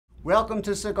Welcome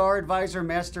to Cigar Advisor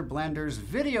Master Blender's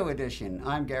video edition.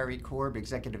 I'm Gary Korb,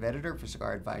 Executive Editor for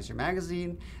Cigar Advisor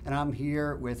Magazine, and I'm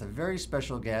here with a very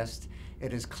special guest.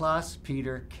 It is Klaas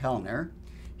Pieter Kelner.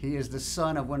 He is the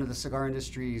son of one of the cigar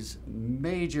industry's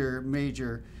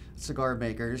major cigar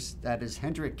makers, that is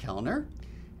Hendrik Kelner,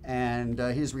 and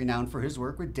he's renowned for his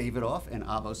work with Davidoff and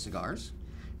Avo Cigars.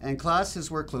 And Klaas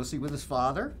has worked closely with his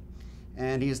father,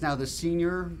 and he is now the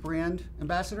senior brand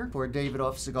ambassador for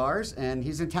Davidoff Cigars, and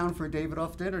he's in town for a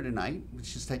Davidoff dinner tonight,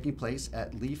 which is taking place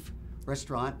at Leaf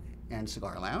Restaurant and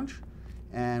Cigar Lounge,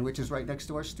 and which is right next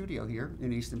to our studio here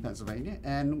in Easton, Pennsylvania.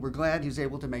 And we're glad he's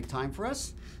able to make time for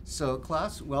us. So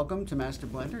Klaas, welcome to Master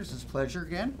Blenders. It's a pleasure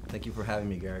again. Thank you for having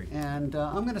me, Gary. And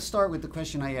I'm going to start with the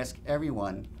question I ask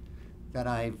everyone that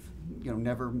I've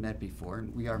never met before,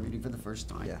 and we are meeting for the first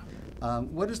time. Yeah.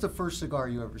 What is the first cigar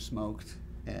you ever smoked,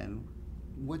 and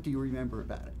what do you remember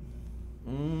about it?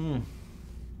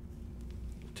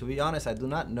 To be honest, I do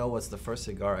not know what's the first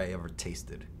cigar I ever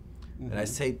tasted. And I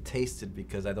say tasted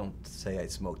because I don't say I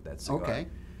smoked that cigar. Okay,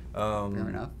 fair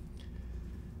enough.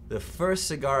 The first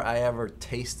cigar I ever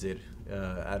tasted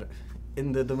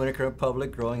in the Dominican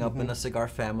Republic, growing up in a cigar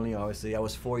family, obviously, I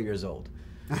was 4 years old.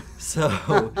 So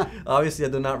obviously I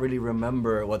do not really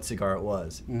remember what cigar it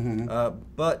was.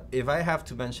 But if I have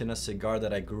to mention a cigar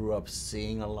that I grew up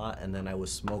seeing a lot and then I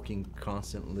was smoking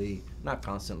constantly, not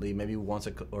constantly, maybe once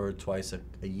or twice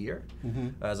a year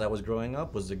as I was growing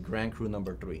up, was the Grand Cru No.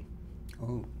 3.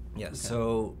 Oh, yeah. Okay.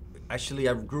 So actually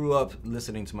I grew up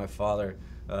listening to my father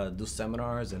do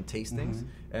seminars and tastings,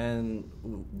 and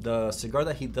the cigar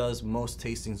that he does most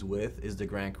tastings with is the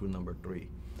Grand Cru No. 3.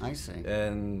 I see.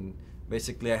 And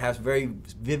basically, I have very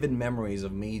vivid memories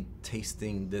of me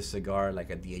tasting this cigar like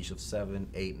at the age of 7,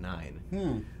 8,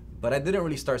 9. But I didn't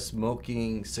really start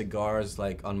smoking cigars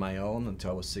like on my own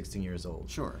until I was 16 years old.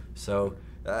 Sure. So,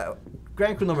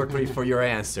 Grand Cru No. 3 for your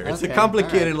answer. It's Okay, a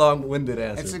complicated, all right. long-winded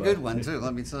answer. It's a good one, too,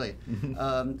 let me tell you.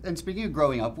 And speaking of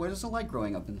growing up, what is it like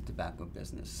growing up in the tobacco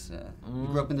business? You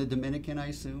grew up in the Dominican, I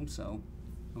assume, so,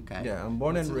 okay. Yeah, I'm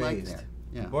born What's and it like raised. there?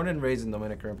 Yeah. Born and raised in the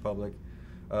Dominican Republic.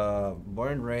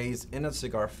 Born and raised in a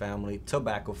cigar family,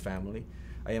 tobacco family.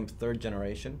 I am third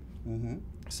generation.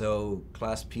 So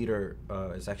Klaas Pieter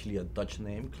is actually a Dutch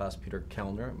name, Klaas Pieter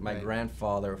Kelner. My Right.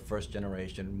 grandfather, first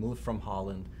generation, moved from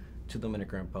Holland to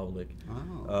Dominican Republic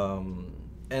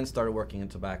and started working in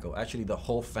tobacco. Actually, the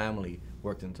whole family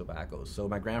worked in tobacco. So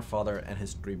my grandfather and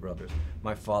his 3 brothers,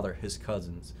 my father, his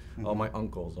cousins, all my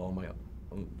uncles, all my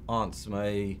aunts,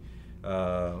 my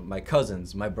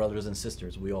cousins, my brothers and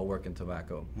sisters, we all work in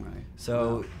tobacco. Right.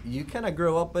 So you kind of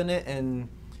grow up in it and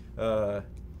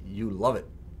you love it.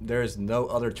 There's no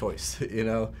other choice,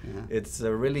 Yeah. It's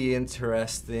a really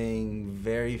interesting,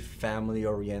 very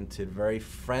family-oriented, very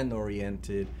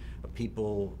friend-oriented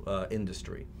people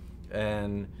industry.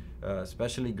 And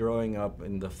especially growing up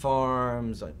in the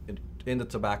farms, in the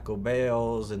tobacco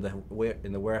bales, in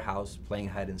the warehouse, playing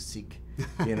hide and seek,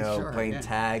 Sure, playing yeah.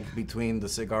 tag between the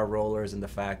cigar rollers in the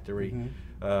factory.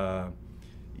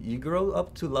 You grow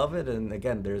up to love it, and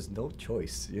again, there's no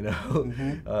choice,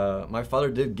 My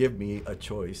father did give me a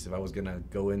choice if I was gonna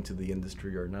go into the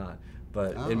industry or not,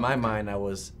 but in my mind, I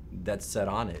was dead set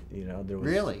on it. There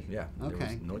was Really? yeah, Okay. there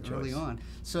was no choice. Early on.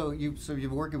 So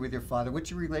you're working with your father. What's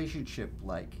your relationship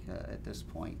like at this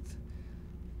point?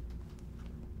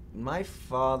 My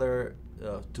father,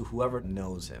 to whoever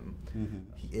knows him,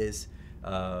 he is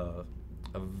a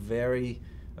very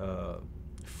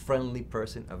friendly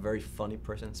person, a very funny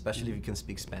person, especially if you can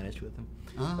speak Spanish with him.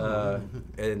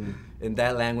 And in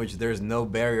that language, there's no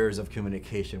barriers of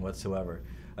communication whatsoever.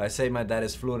 I say my dad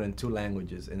is fluent in 2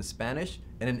 languages, in Spanish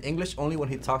and in English only when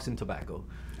he talks in tobacco.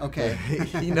 Okay.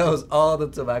 He knows all the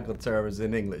tobacco terms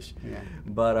in English. Yeah.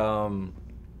 But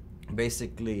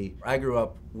basically, I grew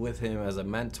up with him as a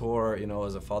mentor,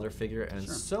 as a father figure, and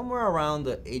Sure. somewhere around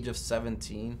the age of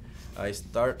 17, I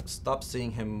stopped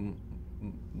seeing him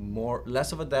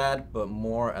less of a dad, but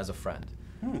more as a friend.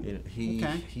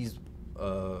 He's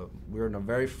we're on a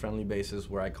very friendly basis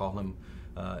where I call him.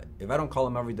 If I don't call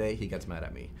him every day, he gets mad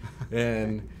at me,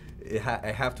 and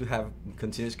I have to have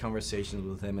continuous conversations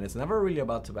with him. And it's never really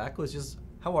about tobacco. It's just,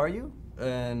 how are you,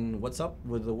 and what's up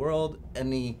with the world?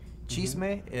 Any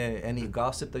chisme, any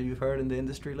gossip that you've heard in the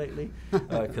industry lately?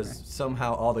 Because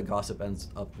somehow all the gossip ends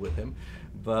up with him.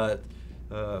 But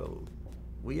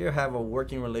we have a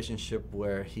working relationship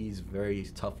where he's very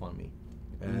tough on me.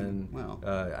 And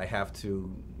I have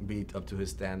to be up to his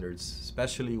standards,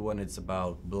 especially when it's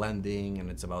about blending and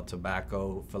it's about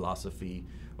tobacco philosophy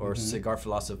or cigar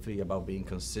philosophy, about being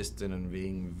consistent and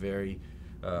being very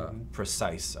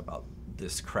precise about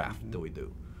this craft that we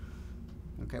do.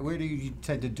 Okay, where do you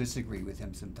tend to disagree with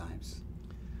him sometimes?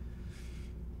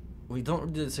 We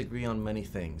don't disagree on many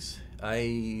things.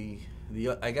 I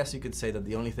guess you could say that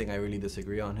the only thing I really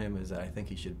disagree on him is that I think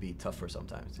he should be tougher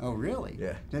sometimes. Oh, really?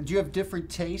 Yeah. Now, do you have different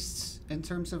tastes in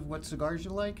terms of what cigars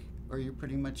you like? Or you're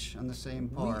pretty much on the same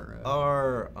par? We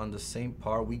are on the same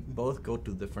par. We both go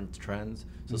to different trends.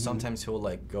 So sometimes he'll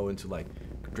like go into like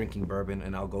drinking bourbon,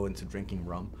 and I'll go into drinking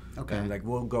rum. Okay. And like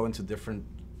we'll go into different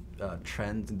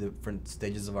trends in different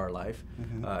stages of our life.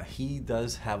 He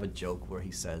does have a joke where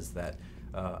he says that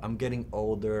I'm getting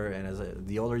older, and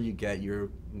the older you get,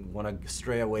 you want to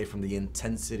stray away from the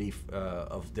intensity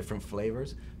of different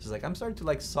flavors. So it's like I'm starting to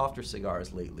like softer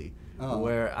cigars lately,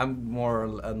 where I'm more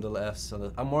on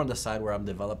the side where I'm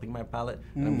developing my palate,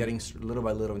 and I'm getting little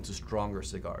by little into stronger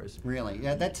cigars. Really?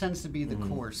 Yeah, that tends to be the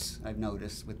course I've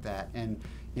noticed with that. And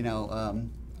you know,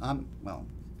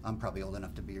 I'm probably old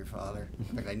enough to be your father.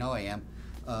 In fact, I know I am,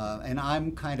 and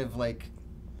I'm kind of like.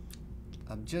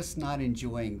 I'm just not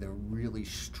enjoying the really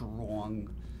strong,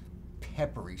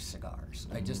 peppery cigars.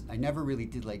 I never really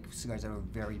did like cigars that were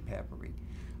very peppery,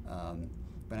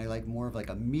 but I like more of like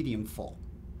a medium full,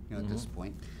 you know, at this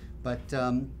point. But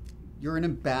you're an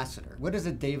ambassador. What does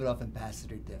a Davidoff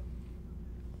ambassador do?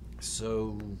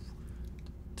 So,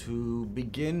 to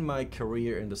begin my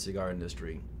career in the cigar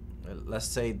industry, let's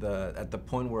say at the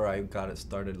point where I got it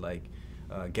started, like.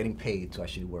 Getting paid to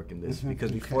actually work in this,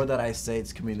 because before that I say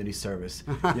it's community service.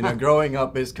 You know, growing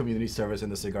up is community service in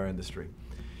the cigar industry.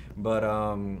 But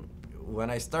when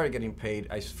I started getting paid,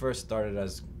 I first started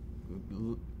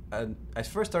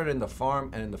in the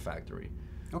farm and in the factory.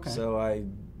 Okay. So I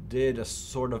did a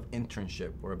sort of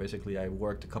internship where basically I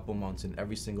worked a couple months in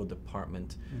every single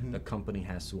department the company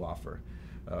has to offer.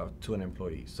 To an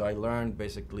employee. So I learned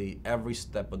basically every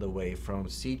step of the way, from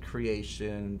seed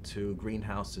creation to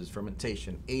greenhouses,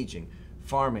 fermentation, aging,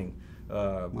 farming,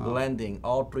 blending,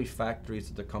 all three factories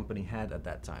that the company had at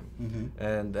that time,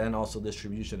 and then also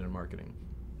distribution and marketing.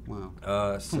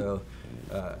 Wow. So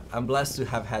I'm blessed to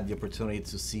have had the opportunity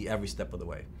to see every step of the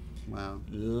way. Wow.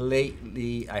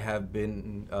 Lately, I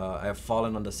have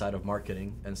fallen on the side of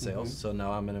marketing and sales, so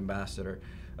now I'm an ambassador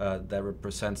that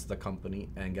represents the company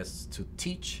and gets to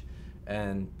teach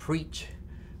and preach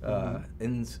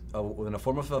in a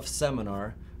form of a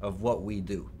seminar of what we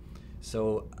do.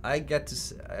 So I get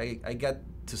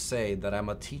to say that I'm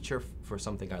a teacher for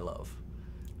something I love.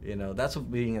 You know, that's what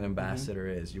being an ambassador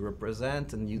is. You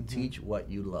represent and you teach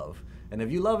what you love. And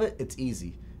if you love it, it's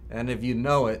easy. And if you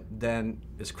know it, then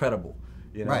it's credible.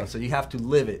 You know, so you have to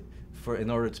live it in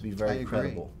order to be very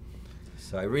credible.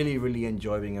 So I really, really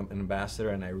enjoy being an ambassador,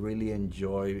 and I really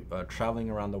enjoy traveling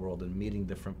around the world and meeting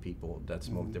different people that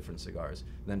smoke different cigars,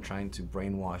 and then trying to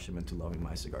brainwash them into loving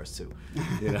my cigars too.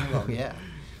 You know? Well, yeah.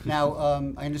 Now,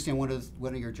 I understand one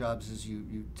of your jobs is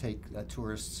you take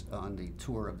tourists on the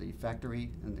tour of the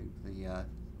factory and the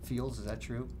fields. Is that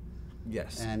true?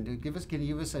 Yes. And can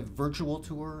you give us a virtual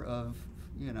tour of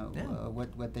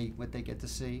what they get to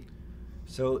see?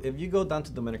 So if you go down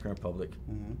to Dominican Republic,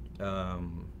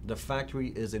 the factory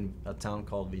is in a town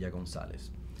called Villa González.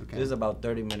 Okay. It is about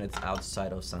 30 minutes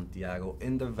outside of Santiago,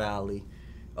 in the valley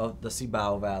of the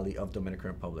Cibao Valley of Dominican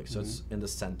Republic. So it's in the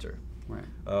center. Right.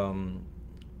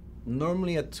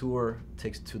 Normally a tour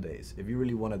takes 2 days. If you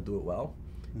really want to do it well,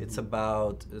 it's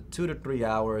about 2 to 3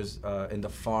 hours in the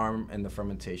farm and the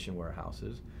fermentation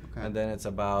warehouses. Okay. And then it's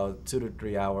about 2 to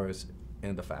 3 hours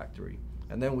in the factory.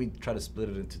 And then we try to split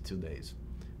it into 2 days.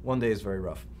 1 day is very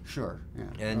rough. Sure, yeah.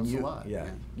 And that's a lot. Yeah.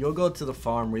 You'll go to the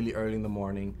farm really early in the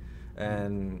morning,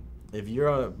 and if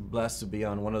you're blessed to be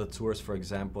on one of the tours, for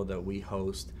example, that we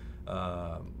host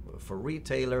for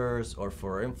retailers or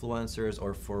for influencers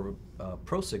or for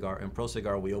Pro Cigar, and Pro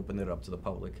Cigar we open it up to the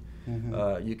public.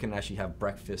 You can actually have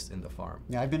breakfast in the farm.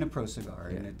 Yeah, I've been to Pro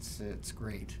Cigar, and it's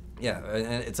great. Yeah,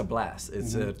 and it's a blast.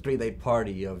 It's a 3-day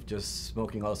party of just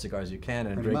smoking all the cigars you can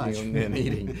and drinking and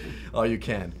eating all you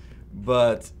can.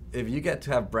 But if you get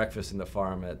to have breakfast in the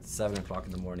farm at 7 o'clock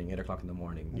in the morning, 8 o'clock in the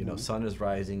morning, you know, sun is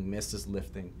rising, mist is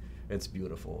lifting, it's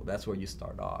beautiful. That's where you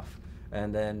start off.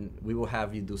 And then we will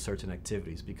have you do certain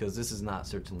activities, because this is not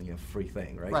certainly a free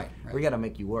thing, right? Right. We got to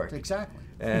make you work. Exactly.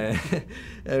 And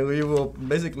we will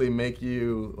basically make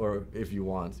you, or if you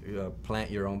want,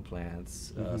 plant your own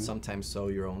plants, sometimes sow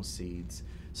your own seeds.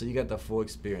 So you get the full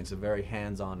experience, a very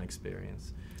hands-on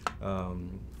experience.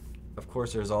 Of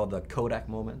course, there's all the Kodak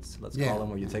moments, let's call them,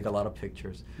 where you take a lot of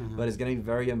pictures. But it's going to be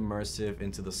very immersive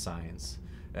into the science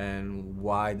and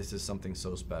why this is something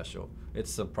so special.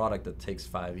 It's a product that takes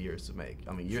 5 years to make.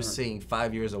 I mean, you're seeing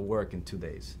 5 years of work in 2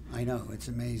 days. I know, it's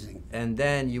amazing. And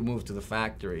then you move to the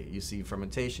factory. You see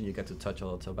fermentation, you get to touch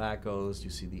all the tobaccos, you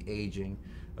see the aging.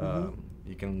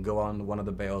 You can go on one of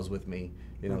the bales with me,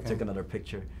 take another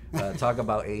picture, talk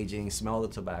about aging, smell the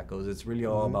tobaccos. It's really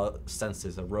all about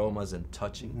senses, aromas, and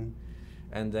touching.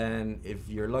 And then if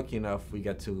you're lucky enough, we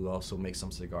get to also make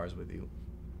some cigars with you.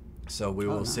 So we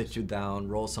will sit you down,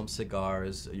 roll some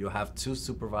cigars. You'll have 2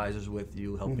 supervisors with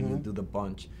you helping you do the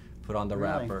bunch, put on the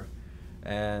wrapper.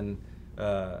 And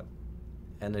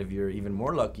if you're even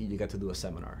more lucky, you get to do a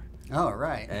seminar. Oh,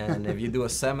 right. And if you do a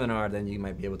seminar, then you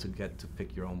might be able to get to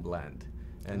pick your own blend.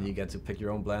 And you get to pick your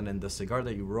own blend, and the cigar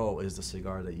that you roll is the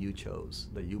cigar that you chose,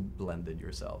 that you blended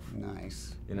yourself.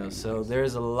 Nice. So nice.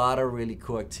 There's a lot of really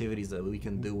cool activities that we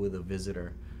can do with a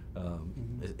visitor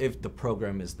if the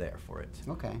program is there for it.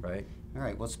 Okay. Right? All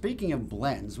right. Well, speaking of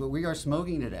blends, what we are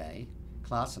smoking today,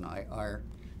 Klaas and I, are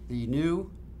the new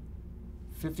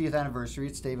 50th anniversary.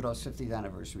 It's Davidoff's 50th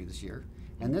anniversary this year.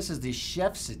 And this is the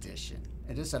Chef's Edition.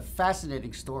 It is a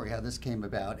fascinating story how this came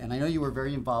about. And I know you were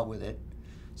very involved with it.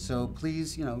 So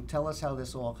please, tell us how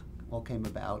this all came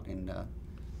about. And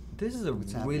this is a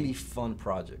really fun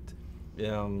project.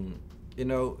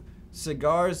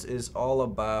 Cigars is all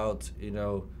about,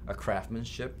 a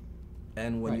craftsmanship.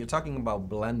 And when you're talking about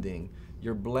blending,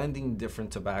 you're blending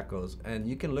different tobaccos. And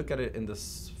you can look at it in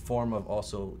this form of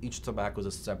also each tobacco is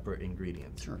a separate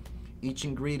ingredient. Sure. Each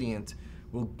ingredient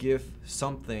will give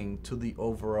something to the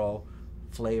overall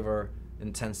flavor,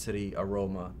 intensity,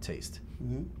 aroma, taste.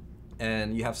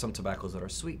 And you have some tobaccos that are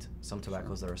sweet, some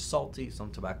tobaccos that are salty, some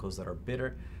tobaccos that are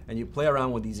bitter, and you play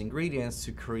around with these ingredients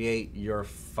to create your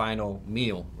final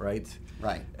meal, right?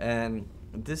 Right. And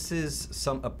this is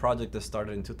a project that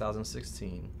started in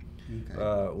 2016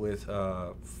 with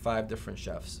 5 different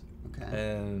chefs. Okay.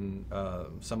 And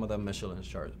some of them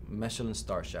Michelin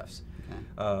star chefs.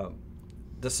 Okay.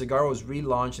 The cigar was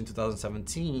relaunched in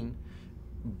 2017,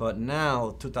 but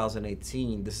now,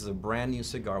 2018, this is a brand new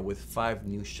cigar with 5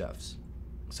 new chefs.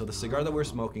 So the cigar that we're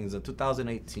smoking is a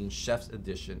 2018 Chef's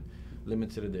Edition,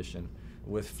 limited edition,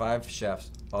 with 5 chefs,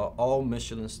 all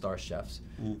Michelin star chefs.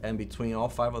 And between all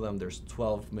 5 of them, there's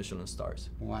 12 Michelin stars.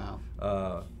 Wow.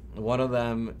 One of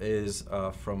them is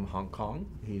from Hong Kong.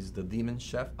 He's the Demon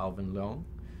Chef, Alvin Leong.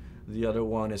 The other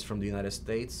one is from the United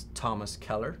States, Thomas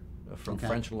Keller, from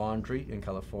French Laundry in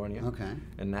California,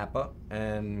 in Napa.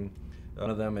 And one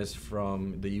of them is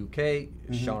from the UK,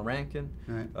 Sean Rankin,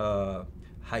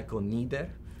 Heiko Nieder.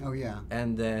 Oh, yeah.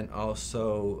 And then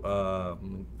also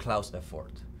Klaus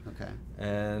Effort. Okay.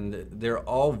 And they're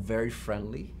all very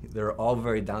friendly. They're all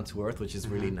very down to earth, which is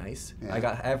really nice.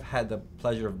 Yeah. I've had the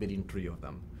pleasure of meeting 3 of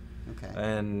them. Okay.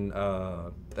 And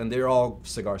they're all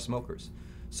cigar smokers.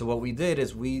 So what we did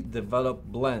is we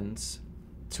developed blends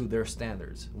to their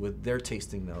standards with their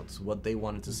tasting notes, what they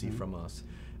wanted to see from us.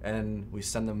 And we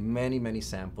send them many, many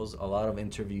samples, a lot of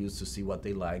interviews to see what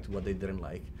they liked, what they didn't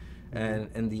like. And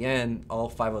in the end, all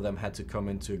 5 of them had to come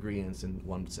into agreements in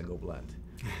one single blend.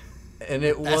 And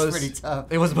it was pretty tough.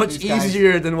 It was much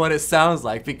easier than what it sounds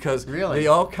like, because really? They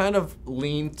all kind of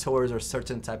lean towards a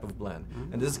certain type of blend.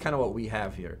 And this is kind of what we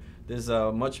have here. There's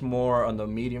much more on the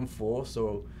medium full,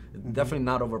 so definitely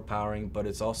not overpowering, but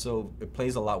it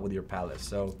plays a lot with your palate.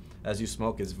 So as you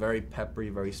smoke, it's very peppery,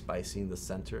 very spicy in the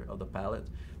center of the palate.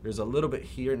 There's a little bit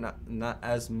here, not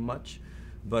as much,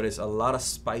 but it's a lot of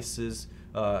spices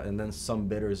and then some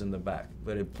bitters in the back.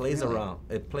 But it plays around.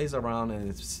 It plays around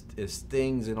and it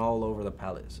stings and all over the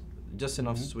palate. Just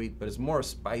enough sweet, but it's more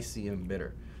spicy and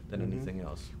bitter than anything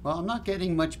else. Well, I'm not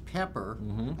getting much pepper.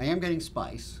 I am getting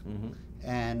spice,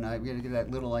 and I'm going to get that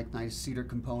little nice cedar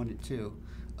component too.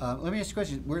 Let me ask you a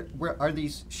question. Where are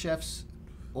these chefs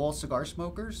all cigar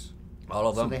smokers? All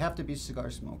of them. So they have to be cigar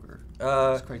smoker.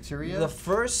 That's criteria? The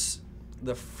first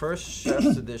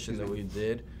Chef's Edition that we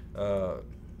did,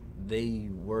 they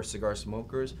were cigar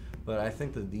smokers, but I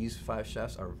think that these 5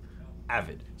 chefs are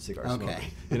avid cigar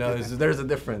smokers. There's a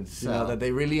difference, that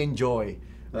they really enjoy.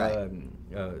 Right.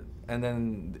 And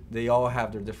then they all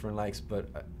have their different likes, but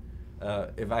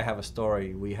if I have a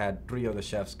story, we had 3 of the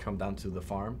chefs come down to the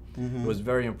farm. It was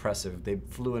very impressive. They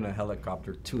flew in a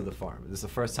helicopter to the farm. This is the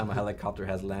first time a helicopter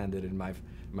has landed in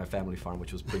my family farm,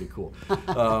 which was pretty cool.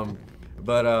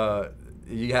 But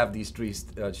you have these 3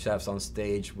 chefs on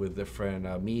stage with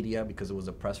different media, because it was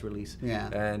a press release. Yeah.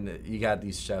 And you got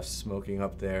these chefs smoking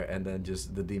up there, and then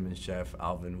just the Demon Chef,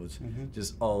 Alvin, was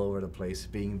just all over the place,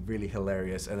 being really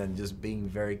hilarious, and then just being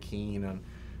very keen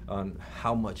on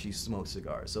how much he smokes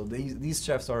cigars. So these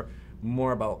chefs are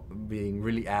more about being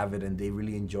really avid, and they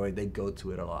really enjoy it. They go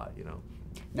to it a lot,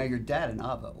 Now, your dad and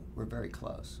Avo were very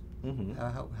close.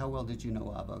 How well did you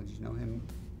know Avo? Did you know him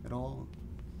at all?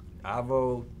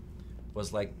 Avo,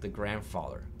 was like the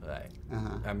grandfather.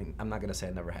 I mean, I'm not gonna say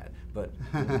I never had, but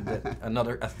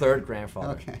a third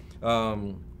grandfather. Okay.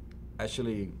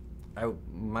 Actually,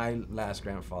 my last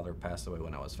grandfather passed away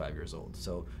when I was 5 years old.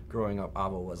 So growing up,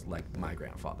 Avo was like my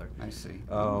grandfather. I see.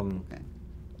 Okay.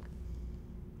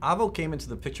 Avo came into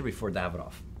the picture before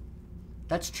Davidoff.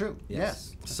 That's true.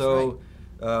 Yes. So,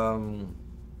 right.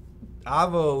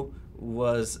 Avo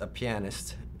was a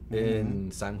pianist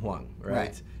in San Juan,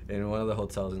 right? In one of the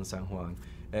hotels in San Juan,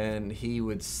 and he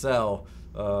would sell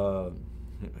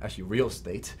actually real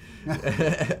estate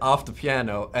off the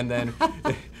piano, and then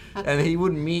and he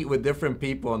would meet with different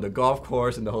people on the golf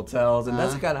course and the hotels, and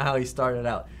that's kind of how he started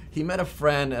out. He met a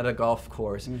friend at a golf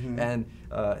course, and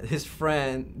this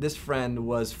friend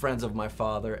was friends of my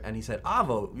father, and he said,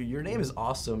 "Avo, your name is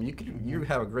awesome. You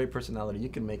have a great personality. You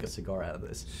can make a cigar out of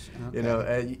this. Okay. You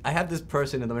know, I have this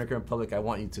person in the Dominican Republic I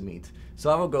want you to meet." So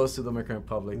Avo goes to the Dominican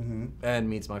Republic and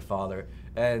meets my father,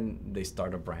 and they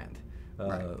start a brand.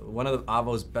 One of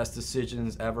Avo's best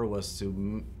decisions ever was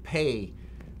to pay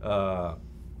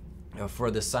for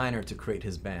a designer to create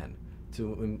his band.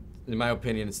 In my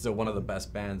opinion, it's still one of the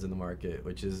best bands in the market,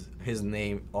 which is his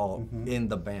name all in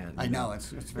the band. I know,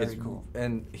 it's very cool.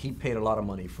 And he paid a lot of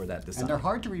money for that design. And they're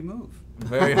hard to remove.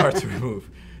 Very hard to remove.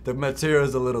 The material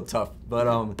is a little tough, but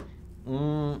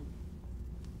Avo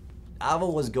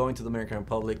was going to the Dominican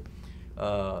Republic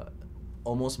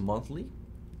almost monthly,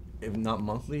 if not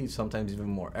monthly, sometimes even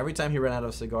more. Every time he ran out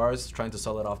of cigars, trying to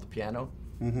sell it off the piano,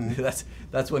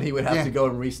 that's when he would have to go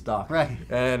and restock. Right.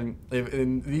 And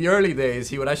in the early days,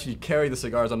 he would actually carry the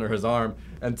cigars under his arm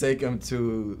and take them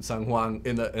to San Juan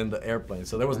in the airplane.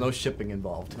 So there was no shipping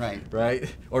involved.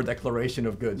 Right. Or declaration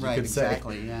of goods, you could say.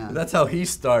 Exactly. Yeah. That's how he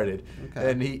started.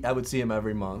 Okay. And I would see him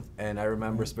every month. And I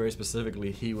remember very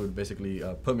specifically, he would basically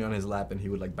put me on his lap, and he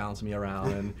would like bounce me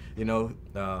around, and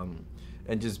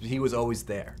and just he was always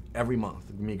there every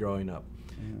month. Me growing up.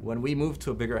 When we moved to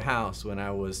a bigger house when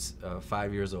I was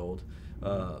 5 years old,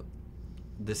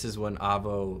 this is when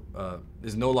Avo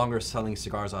is no longer selling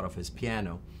cigars out of his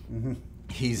piano.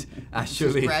 He's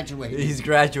actually he's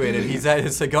graduated. He's at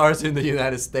his cigars in the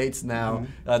United States now.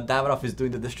 Davidoff is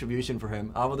doing the distribution for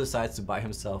him. Avo decides to buy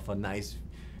himself a nice,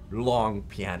 long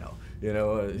piano.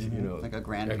 Like a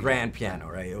grand piano,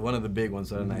 right? One of the big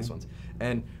ones, one of the nice ones.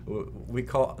 And we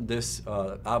call this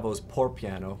Avo's poor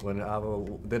piano. When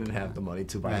Avo didn't have the money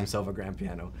to buy himself a grand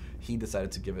piano, he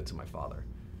decided to give it to my father.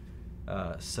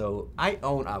 So I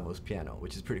own Avo's piano,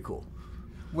 which is pretty cool.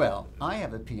 Well, I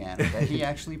have a piano that he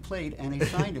actually played, and he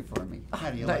signed it for me.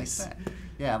 How do you like that?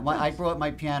 Yeah, I brought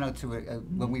my piano to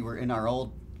when we were in our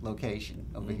old location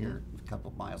over here, a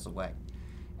couple miles away,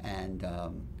 and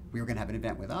we were going to have an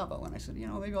event with Avo, and I said,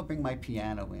 maybe I'll bring my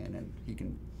piano in, and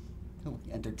he'll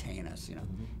entertain us,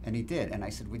 And he did, and I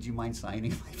said, would you mind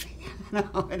signing my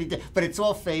piano? And he did, but it's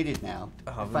all faded now.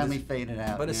 It finally faded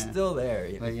out. But it's still there.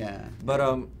 But yeah. But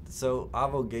so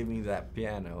Avo gave me that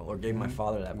piano, or gave my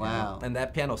father that piano, and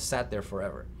that piano sat there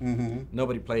forever.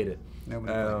 Nobody played it.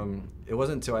 It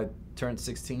wasn't until I turned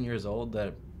 16 years old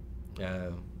that,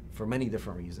 for many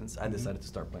different reasons, I decided to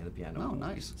start playing the piano. Oh,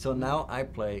 nice. So now I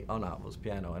play on Avo's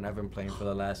piano, and I've been playing for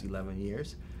the last 11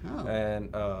 years. Oh.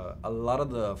 And a lot of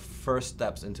the first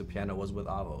steps into piano was with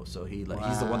Avo. So he's the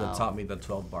one that taught me the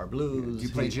 12-bar blues. Do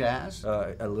you play jazz?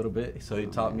 A little bit. So he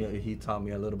taught me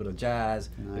a little bit of jazz.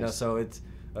 Nice. So it's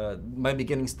my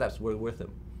beginning steps were with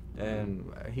him.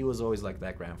 And he was always like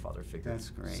that grandfather figure. That's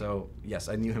great. So yes,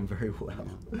 I knew him very well.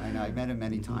 Yeah. I know. I met him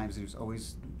many times. He was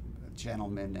always a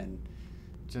gentleman and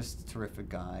just a terrific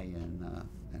guy, and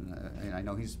I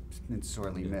know he's been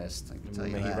sorely missed. I can tell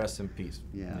you that. May he rest in peace.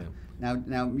 Yeah.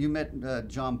 Now you met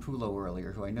John Pulo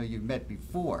earlier, who I know you've met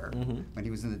before when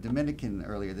he was in the Dominican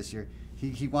earlier this year.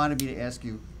 He wanted me to ask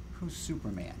you, who's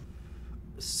Superman?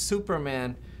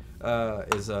 Superman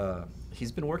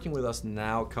he's been working with us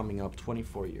now, coming up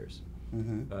 24 years.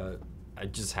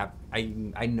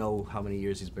 I know how many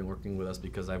years he's been working with us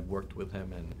because I've worked with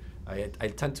him, and I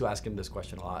tend to ask him this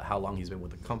question a lot: how long he's been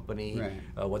with the company,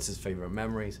 what's his favorite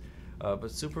memories.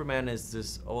 But Superman is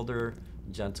this older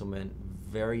gentleman,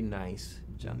 very nice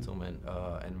gentleman,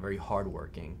 and very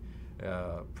hardworking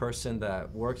person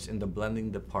that works in the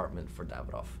blending department for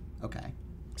Davidoff. Okay.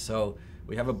 So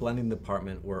we have a blending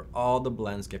department where all the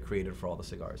blends get created for all the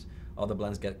cigars. All the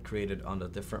blends get created on a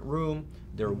different room.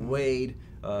 They're weighed,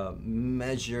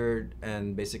 measured,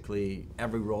 and basically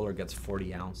every roller gets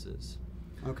 40 ounces.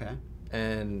 Okay.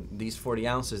 And these 40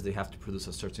 ounces, they have to produce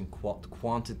a certain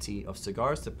quantity of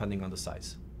cigars depending on the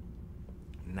size.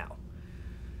 Now,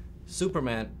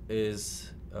 Superman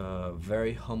is a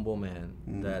very humble man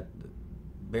that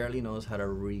barely knows how to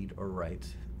read or write.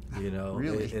 You know,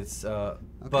 really? It's okay.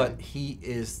 But he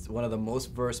is one of the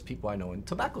most versed people I know in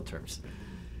tobacco terms.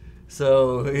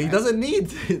 So he doesn't need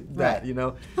that, you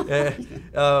know.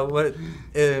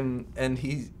 And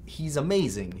he's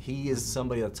amazing. He is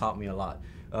somebody that taught me a lot.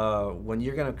 When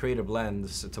you're gonna create a blend,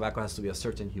 tobacco has to be a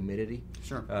certain humidity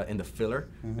in the filler.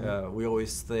 We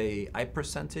always say eye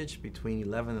percentage between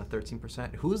 11 and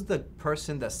 13%. Who's the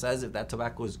person that says if that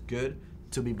tobacco is good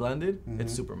to be blended?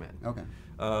 It's Superman. Okay.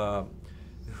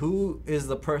 Who is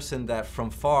the person that from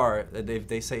far,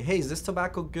 they say, hey, is this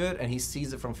tobacco good? And he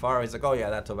sees it from far, he's like, oh yeah,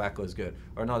 that tobacco is good.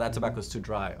 Or no, that tobacco is too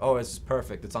dry. Oh, it's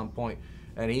perfect, it's on point.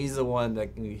 And he's the one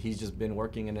that he's just been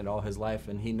working in it all his life,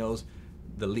 and he knows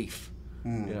the leaf.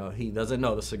 You know, he doesn't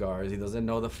know the cigars, he doesn't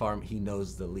know the farm, he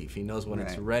knows the leaf. He knows when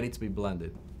it's ready to be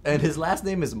blended. And his last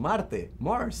name is Marte,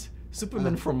 Mars.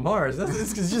 Superman from Mars.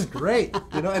 It's just great,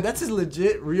 you know, and that's his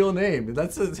legit real name.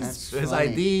 That's his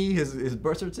ID, his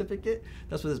birth certificate.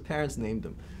 That's what his parents named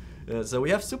him. So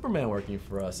we have Superman working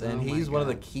for us, and he's one of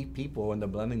the key people in the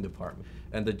blending department.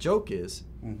 And the joke is,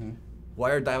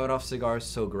 why are Davidoff Cigars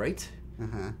so great?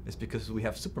 It's because we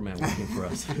have Superman working for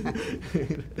us.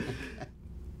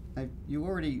 You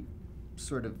already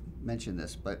sort of mentioned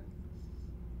this, but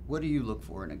what do you look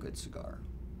for in a good cigar?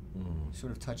 You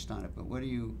sort of touched on it, but what do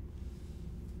you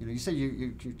know, you said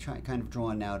you're kind of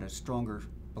drawn now to stronger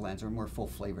blends, or more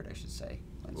full-flavored, I should say.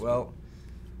 Well,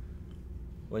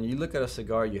 when you look at a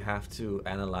cigar, you have to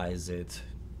analyze it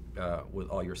with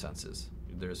all your senses.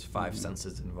 There's 5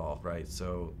 senses involved, right?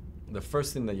 So the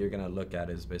first thing that you're going to look at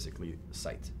is basically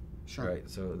sight, right?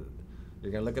 So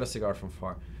you're going to look at a cigar from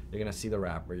far. You're going to see the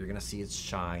wrapper. You're going to see its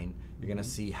shine. You're going to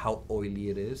see how oily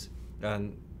it is.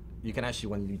 And you can actually,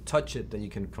 when you touch it, then you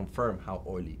can confirm how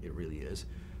oily it really is.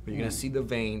 But you're going to see the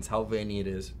veins, how veiny it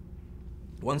is.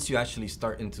 Once you actually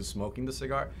start into smoking the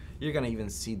cigar, you're going to even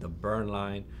see the burn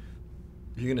line.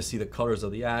 You're going to see the colors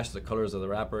of the ash, the colors of the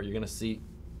wrapper. You're going to see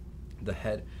the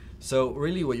head. So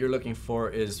really what you're looking for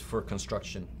is for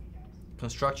construction.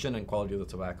 Construction and quality of the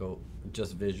tobacco,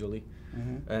 just visually.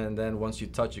 And then once you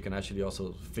touch, you can actually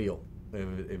also feel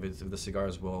if the cigar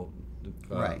is well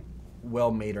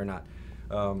made or not.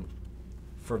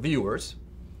 For viewers,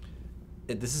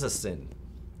 this is a sin.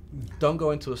 Don't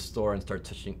go into a store and start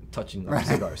touching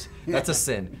cigars. That's a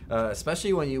sin,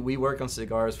 especially when we work on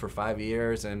cigars for 5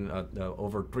 years and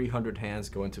over 300 hands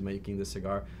go into making the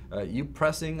cigar. You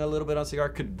pressing a little bit on cigar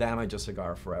could damage a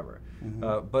cigar forever.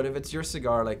 But if it's your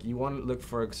cigar, like, you want to look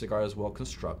for a cigar that's well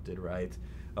constructed, right?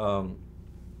 A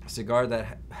cigar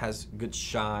that has good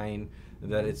shine,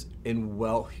 that it's in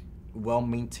well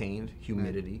maintained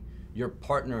humidity. Your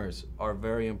partners are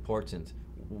very important.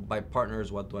 By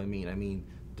partners, what do I mean? I mean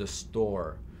the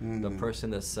store, the person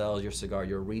that sells your cigar,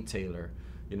 your retailer.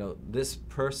 You know, this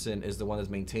person is the one that's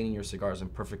maintaining your cigars in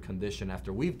perfect condition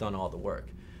after we've done all the work.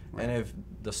 And if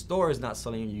the store is not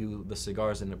selling you the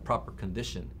cigars in the proper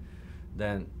condition,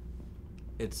 then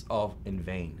it's all in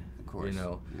vain. Of course. You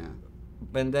know.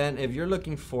 And then if you're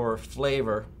looking for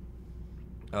flavor,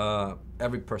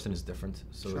 every person is different,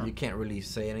 so you can't really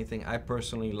say anything. I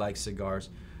personally like cigars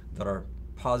that are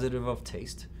positive of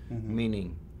taste,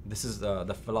 meaning this is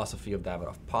the philosophy of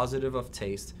Davidoff: positive of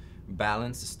taste,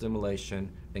 balance,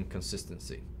 stimulation, and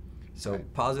consistency. So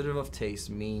positive of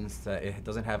taste means that it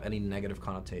doesn't have any negative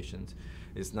connotations.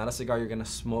 It's not a cigar you're gonna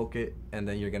smoke it and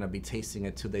then you're gonna be tasting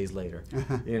it 2 days later.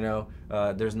 You know,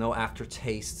 there's no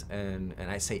aftertaste, and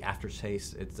I say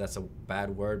aftertaste, that's a bad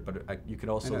word, but you could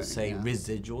also say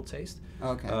residual taste.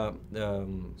 Okay. So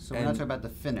we're not talking about the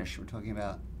finish. We're talking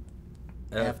about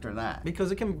after that. Because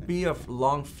it can be a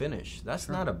long finish. That's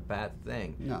not a bad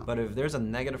thing. No. But if there's a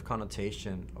negative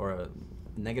connotation or a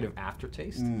negative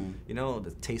aftertaste, you know,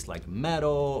 that tastes like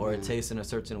metal, or it tastes in a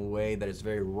certain way that is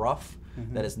very rough,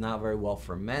 that is not very well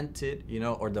fermented, you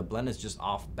know, or the blend is just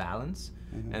off balance.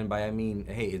 And by I mean,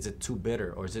 hey, is it too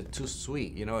bitter or is it too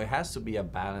sweet? You know, it has to be a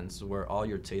balance where all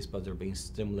your taste buds are being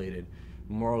stimulated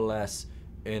more or less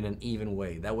in an even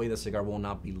way. That way the cigar will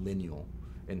not be lineal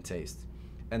in taste.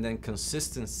 And then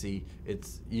consistency,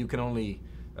 you can only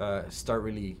start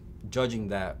really judging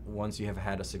that once you have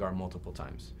had a cigar multiple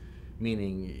times.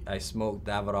 Meaning, I smoked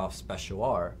Davidoff Special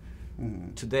R.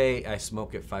 Today, I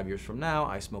smoke it 5 years from now,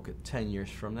 I smoke it 10 years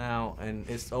from now, and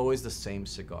it's always the same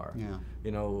cigar.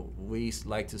 You know, we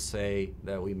like to say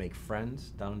that we make friends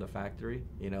down in the factory.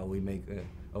 You know, we make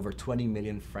over 20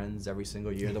 million friends every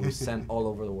single year that we send all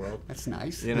over the world. That's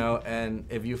nice. You know, and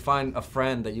if you find a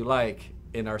friend that you like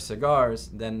in our cigars,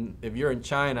 then if you're in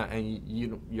China and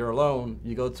you're alone,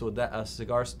 you go to a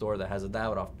cigar store that has a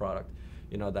Davidoff product,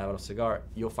 you know, Davidoff cigar,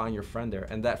 you'll find your friend there,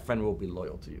 and that friend will be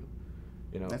loyal to you.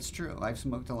 You know, that's true. I've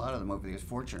smoked a lot of them over the years,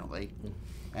 fortunately,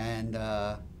 and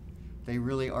they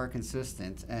really are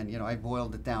consistent. And you know, I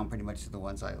boiled it down pretty much to the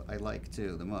ones I like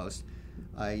too the most.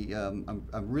 I'm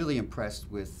really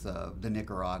impressed with the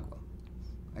Nicaragua.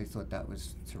 I thought that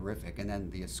was terrific. And then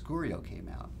the Escurio came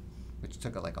out, which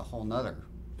took it like a whole nother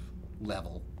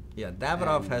level. Yeah,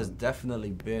 Davidoff has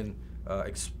definitely been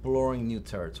exploring new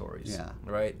territories. Yeah.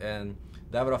 Right? And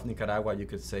Davidoff Nicaragua, you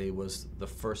could say, was the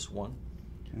first one.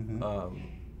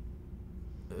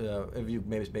 If you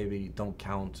maybe don't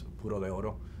count Puro de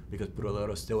Oro, because Puro de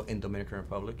Oro is still in Dominican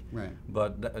Republic. Right.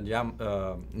 But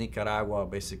Nicaragua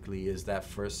basically is that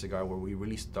first cigar where we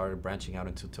really started branching out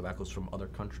into tobaccos from other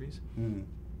countries.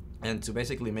 And to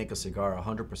basically make a cigar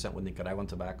 100% with Nicaraguan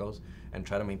tobaccos and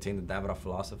try to maintain the Davidoff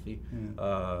philosophy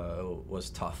was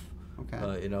tough.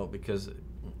 Okay. You know, because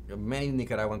many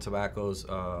Nicaraguan tobaccos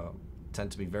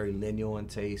tend to be very lineal in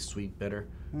taste, sweet, bitter,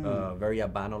 very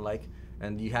Habano-like.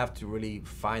 And you have to really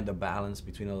find a balance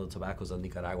between all the tobaccos that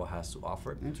Nicaragua has to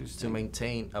offer to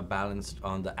maintain a balance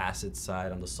on the acid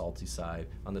side, on the salty side,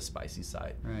 on the spicy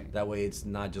side. Right. That way it's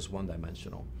not just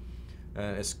one-dimensional.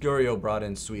 Escurio brought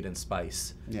in sweet and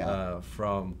spice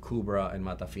from Cubra and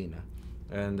Matafina.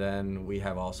 And then we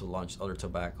have also launched other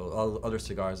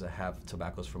cigars that have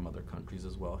tobaccos from other countries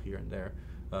as well, here and there,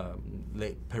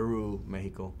 Peru,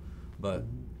 Mexico. But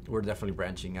we're definitely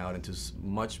branching out into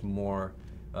much more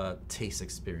taste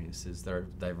experiences that are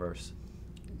diverse.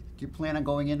 Do you plan on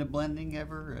going into blending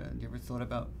ever? You ever thought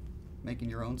about making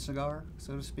your own cigar,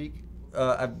 so to speak?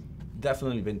 I've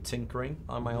definitely been tinkering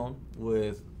on my own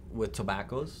with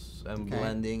tobaccos and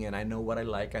blending, and I know what I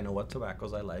like. I know what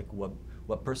tobaccos I like,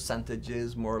 what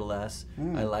percentages more or less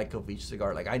I like of each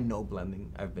cigar. Like, I know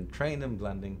blending. I've been trained in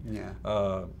blending.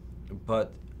 Yeah.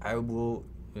 But I will,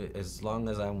 as long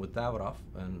as I'm with Davidoff,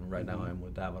 and right now I'm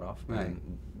with Davidoff,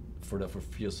 and for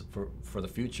the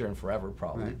future and forever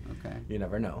probably. Right. Okay. You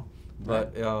never know.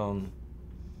 But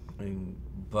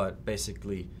but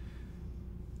basically,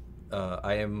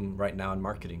 I am right now in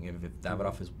marketing. If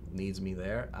Davidoff needs me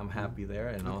there, I'm happy there,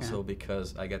 and also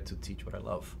because I get to teach what I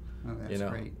love. Oh, that's you know,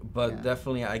 great. But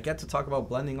definitely I get to talk about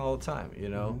blending all the time. You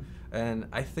know, and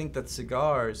I think that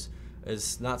cigars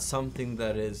is not something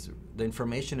that the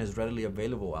information is readily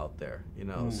available out there. You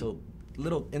know, so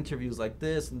little interviews like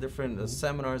this and different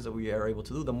seminars that we are able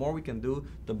to do, the more we can do,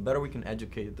 the better we can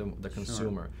educate the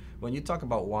consumer. When you talk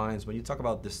about wines, when you talk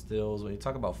about distills, when you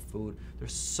talk about food,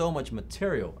 there's so much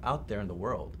material out there in the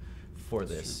world for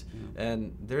this.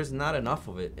 And there's not enough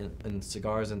of it in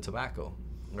cigars and tobacco,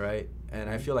 right? And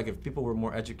I feel like if people were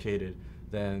more educated,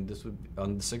 then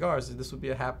on the cigars, this would be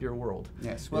a happier world.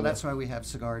 Yes, well, that's why we have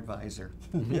Cigar Advisor.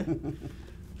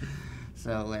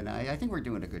 So, and I think we're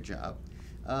doing a good job.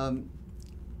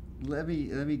 Let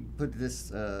me put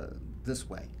this this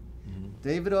way.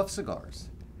 Davidoff Cigars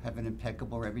have an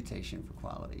impeccable reputation for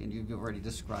quality, and you've already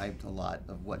described a lot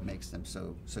of what makes them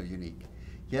so unique.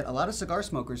 Yet a lot of cigar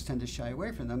smokers tend to shy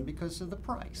away from them because of the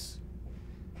price.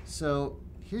 So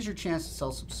here's your chance to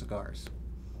sell some cigars.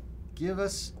 Give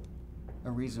us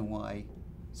a reason why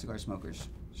cigar smokers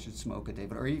should smoke a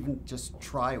Davidoff, or even just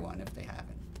try one if they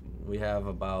haven't. We have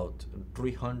about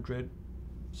 300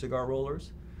 cigar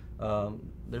rollers.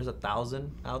 There's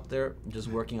 1,000 out there just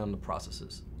working on the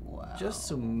processes. Wow. Just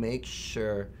to make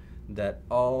sure that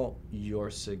all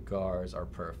your cigars are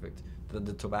perfect, that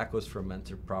the tobacco is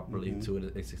fermented properly to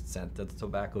its extent, that the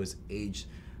tobacco is aged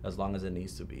as long as it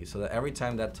needs to be, so that every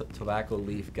time that tobacco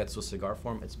leaf gets to a cigar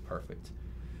form, it's perfect.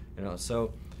 You know,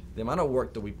 so the amount of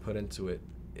work that we put into it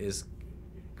is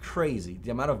crazy.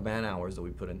 The amount of man hours that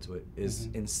we put into it is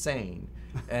insane.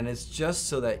 And it's just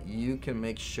so that you can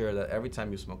make sure that every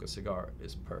time you smoke a cigar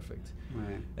is perfect.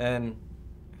 Right. And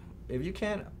if you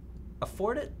can't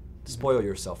afford it, spoil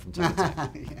yourself from time to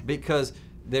time. Because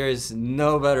there is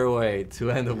no better way to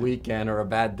end a weekend or a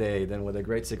bad day than with a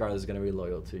great cigar that's going to be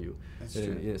loyal to you. That's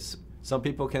true. Yes. Some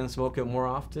people can smoke it more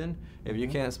often. If you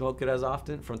can't smoke it as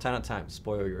often, from time to time,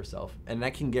 spoil yourself. And I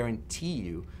can guarantee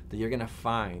you that you're going to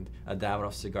find a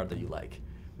Davidoff cigar that you like.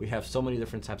 We have so many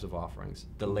different types of offerings.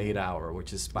 The late hour,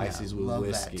 which is spices with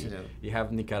whiskey. That too. You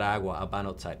have Nicaragua,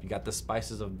 Habano type. You got the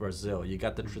spices of Brazil. You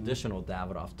got the traditional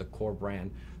Davidoff, the Korb brand,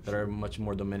 that are much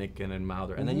more Dominican and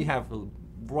milder. And then you have a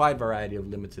wide variety of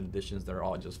limited editions that are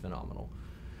all just phenomenal.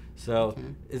 So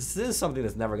this is something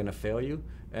that's never going to fail you,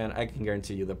 and I can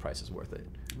guarantee you the price is worth it.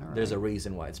 Right. There's a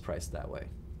reason why it's priced that way.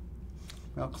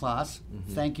 Well, Klaas,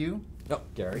 thank you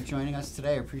Gary. for joining us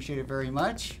today. I appreciate it very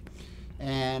much.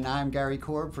 And I'm Gary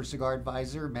Korb for Cigar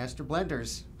Advisor Master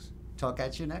Blenders. Talk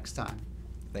at you next time.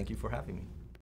 Thank you for having me.